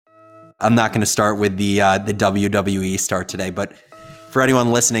I'm not going to start with the WWE start today, but for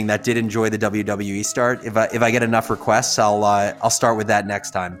anyone listening that did enjoy the WWE start, if I get enough requests, I'll start with that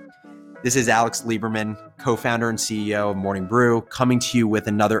next time. This is Alex Lieberman, co-founder and CEO of Morning Brew, coming to you with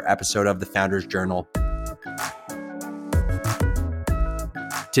another episode of the Founder's Journal.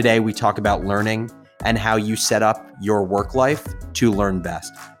 Today, we talk about learning and how you set up your work life to learn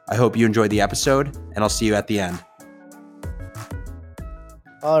best. I hope you enjoyed the episode, and I'll see you at the end.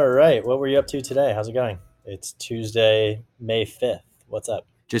 All right. What were you up to today? How's it going? It's Tuesday, May 5th. What's up?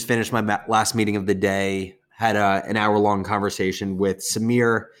 Just finished my last meeting of the day, had an hour-long conversation with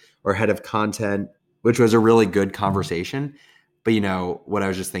Samir, our head of content, which was a really good conversation. But, what I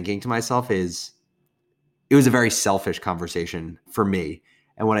was just thinking to myself is it was a very selfish conversation for me.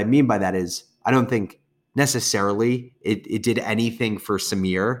 And what I mean by that is I don't think necessarily it did anything for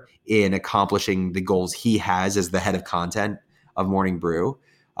Samir in accomplishing the goals he has as the head of content of Morning Brew.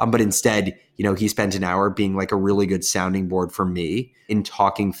 But instead, he spent an hour being like a really good sounding board for me in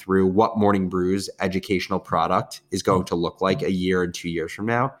talking through what Morning Brew's educational product is going to look like a year and 2 years from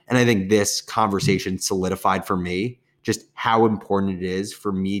now. And I think this conversation solidified for me just how important it is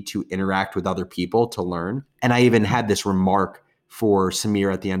for me to interact with other people to learn. And I even had this remark for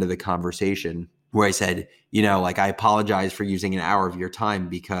Samir at the end of the conversation where I said, I apologize for using an hour of your time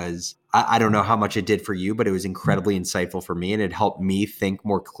because I don't know how much it did for you, but it was incredibly insightful for me. And it helped me think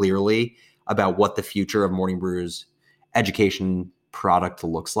more clearly about what the future of Morning Brew's education product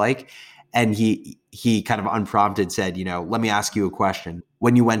looks like. And he kind of unprompted said, let me ask you a question.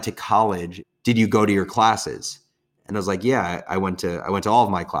 When you went to college, did you go to your classes? And I was like, yeah, I went to all of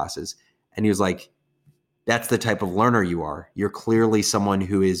my classes. And he was like, that's the type of learner you are. You're clearly someone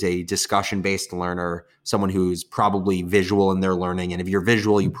who is a discussion-based learner, someone who's probably visual in their learning. And if you're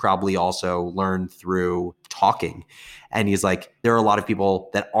visual, you probably also learn through talking. And he's like, there are a lot of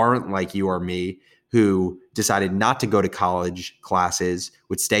people that aren't like you or me who decided not to go to college classes,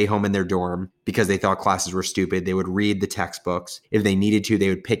 would stay home in their dorm because they thought classes were stupid. They would read the textbooks. If they needed to, they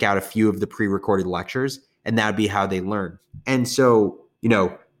would pick out a few of the pre-recorded lectures, and that would be how they learn. And so,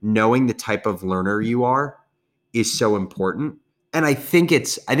 knowing the type of learner you are is so important. And I think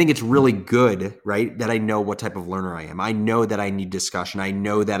it's really good, right? That I know what type of learner I am. I know that I need discussion. I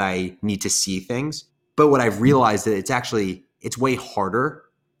know that I need to see things. But what I've realized that it's way harder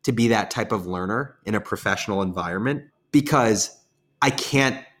to be that type of learner in a professional environment because I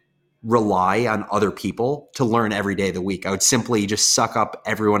can't rely on other people to learn every day of the week. I would simply just suck up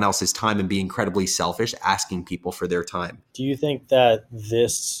everyone else's time and be incredibly selfish asking people for their time. Do you think that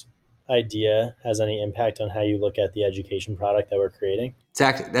this idea has any impact on how you look at the education product that we're creating?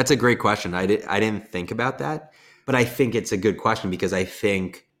 That's a great question. I didn't think about that, but I think it's a good question because I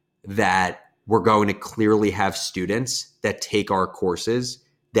think that we're going to clearly have students that take our courses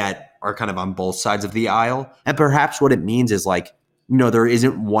that are kind of on both sides of the aisle. And perhaps what it means is there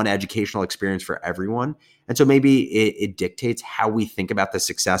isn't one educational experience for everyone. And so maybe it dictates how we think about the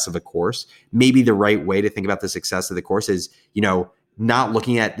success of a course. Maybe the right way to think about the success of the course is, not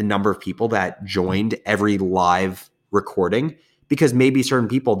looking at the number of people that joined every live recording, because maybe certain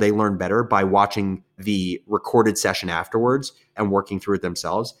people, they learn better by watching the recorded session afterwards and working through it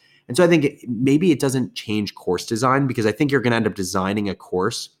themselves. And so I think maybe it doesn't change course design because I think you're going to end up designing a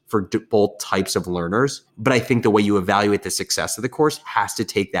course for both types of learners. But I think the way you evaluate the success of the course has to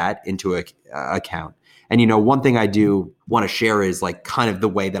take that into account. And, one thing I do want to share is kind of the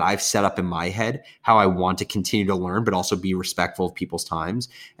way that I've set up in my head, how I want to continue to learn, but also be respectful of people's times.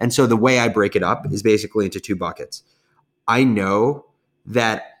 And so the way I break it up is basically into two buckets. I know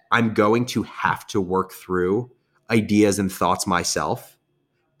that I'm going to have to work through ideas and thoughts myself,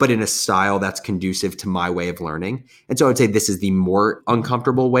 but in a style that's conducive to my way of learning. And so I would say this is the more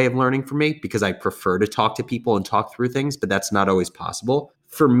uncomfortable way of learning for me because I prefer to talk to people and talk through things, but that's not always possible.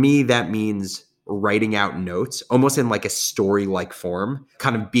 For me, that means writing out notes almost in a story-like form,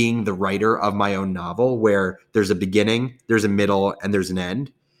 kind of being the writer of my own novel where there's a beginning, there's a middle, and there's an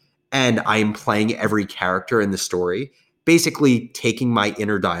end. And I am playing every character in the story, basically taking my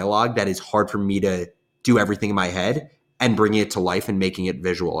inner dialogue that is hard for me to do everything in my head and bringing it to life and making it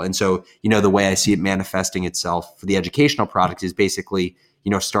visual. And so, the way I see it manifesting itself for the educational product is basically,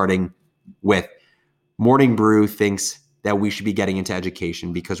 starting with Morning Brew thinks that we should be getting into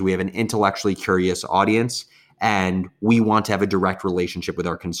education because we have an intellectually curious audience and we want to have a direct relationship with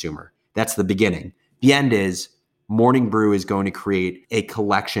our consumer. That's the beginning. The end is Morning Brew is going to create a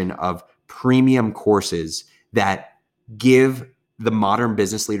collection of premium courses that give the modern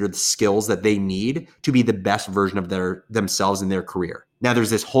business leader the skills that they need to be the best version of themselves in their career. Now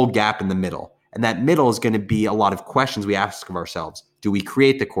there's this whole gap in the middle, and that middle is going to be a lot of questions we ask of ourselves. Do we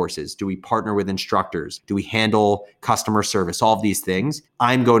create the courses? Do we partner with instructors? Do we handle customer service? All of these things.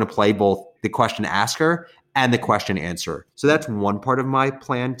 I'm going to play both the question asker and the question answer. So that's one part of my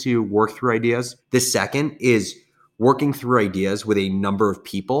plan to work through ideas. The second is working through ideas with a number of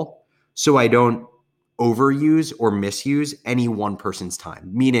people so I don't overuse or misuse any one person's time.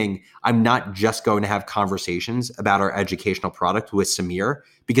 Meaning I'm not just going to have conversations about our educational product with Samir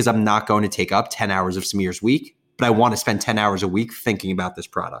because I'm not going to take up 10 hours of Samir's week, but I want to spend 10 hours a week thinking about this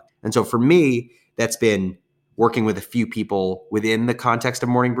product. And so for me, that's been working with a few people within the context of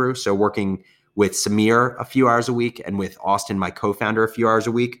Morning Brew. So working with Samir a few hours a week and with Austin, my co-founder, a few hours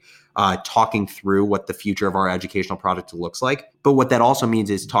a week, talking through what the future of our educational product looks like. But what that also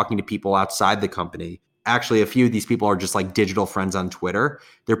means is talking to people outside the company. Actually, a few of these people are just like digital friends on Twitter.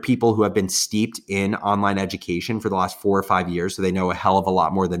 They're people who have been steeped in online education for the last 4 or 5 years. So they know a hell of a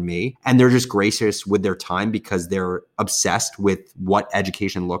lot more than me. And they're just gracious with their time because they're obsessed with what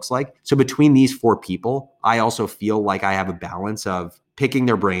education looks like. So between these 4 people, I also feel like I have a balance of picking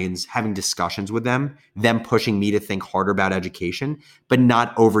their brains, having discussions with them pushing me to think harder about education, but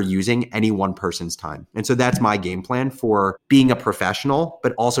not overusing any one person's time. And so that's my game plan for being a professional,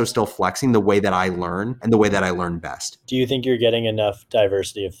 but also still flexing the way that I learn and the way that I learn best. Do you think you're getting enough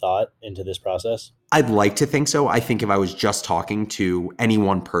diversity of thought into this process? I'd like to think so. I think if I was just talking to any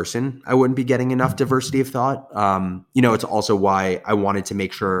one person, I wouldn't be getting enough diversity of thought. It's also why I wanted to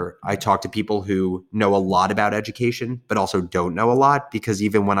make sure I talk to people who know a lot about education, but also don't know a lot, because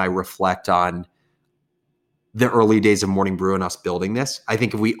even when I reflect on the early days of Morning Brew and us building this, I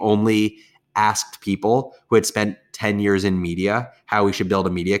think if we only asked people who had spent 10 years in media how we should build a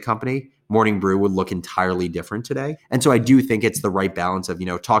media company, Morning Brew would look entirely different today. And so I do think it's the right balance of,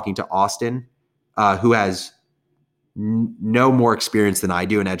 talking to Austin, who has no more experience than I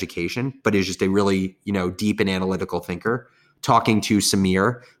do in education, but is just a really, deep and analytical thinker. Talking to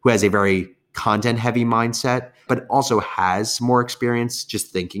Samir, who has a very content-heavy mindset, but also has more experience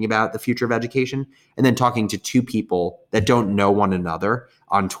just thinking about the future of education. And then talking to 2 people that don't know one another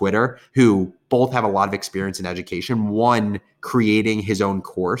on Twitter, who both have a lot of experience in education. One creating his own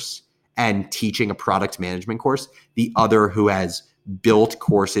course and teaching a product management course. The other who has built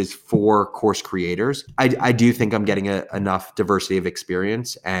courses for course creators. I do think I'm getting enough diversity of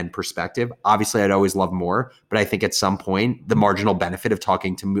experience and perspective. Obviously, I'd always love more, but I think at some point, the marginal benefit of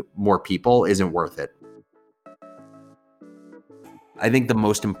talking to more people isn't worth it. I think the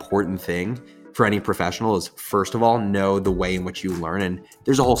most important thing for any professional is, first of all, know the way in which you learn. And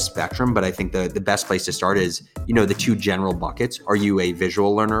there's a whole spectrum, but I think the best place to start is, the 2 general buckets. Are you a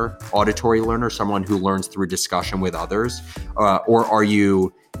visual learner, auditory learner, someone who learns through discussion with others? Or are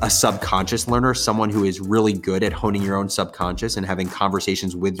you a subconscious learner, someone who is really good at honing your own subconscious and having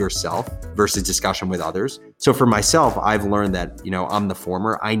conversations with yourself versus discussion with others? So for myself, I've learned that, I'm the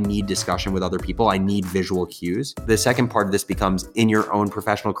former. I need discussion with other people. I need visual cues. The second part of this becomes, in your own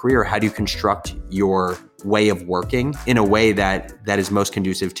professional career, how do you construct your way of working in a way that is most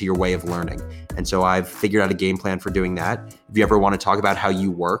conducive to your way of learning? And so I've figured out a game plan for doing that. If you ever want to talk about how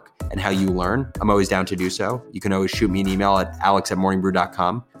you work and how you learn, I'm always down to do so. You can always shoot me an email at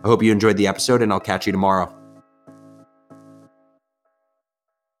alex@morningbrew.com. I hope you enjoyed the episode, and I'll catch you tomorrow.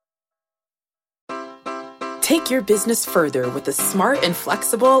 Take your business further with the smart and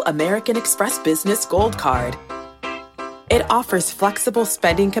flexible American Express Business Gold Card. It offers flexible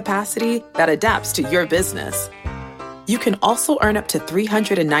spending capacity that adapts to your business. You can also earn up to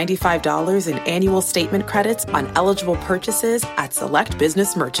 $395 in annual statement credits on eligible purchases at select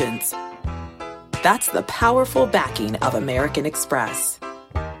business merchants. That's the powerful backing of American Express.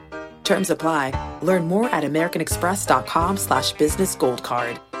 Terms apply. Learn more at americanexpress.com/business gold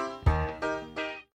card.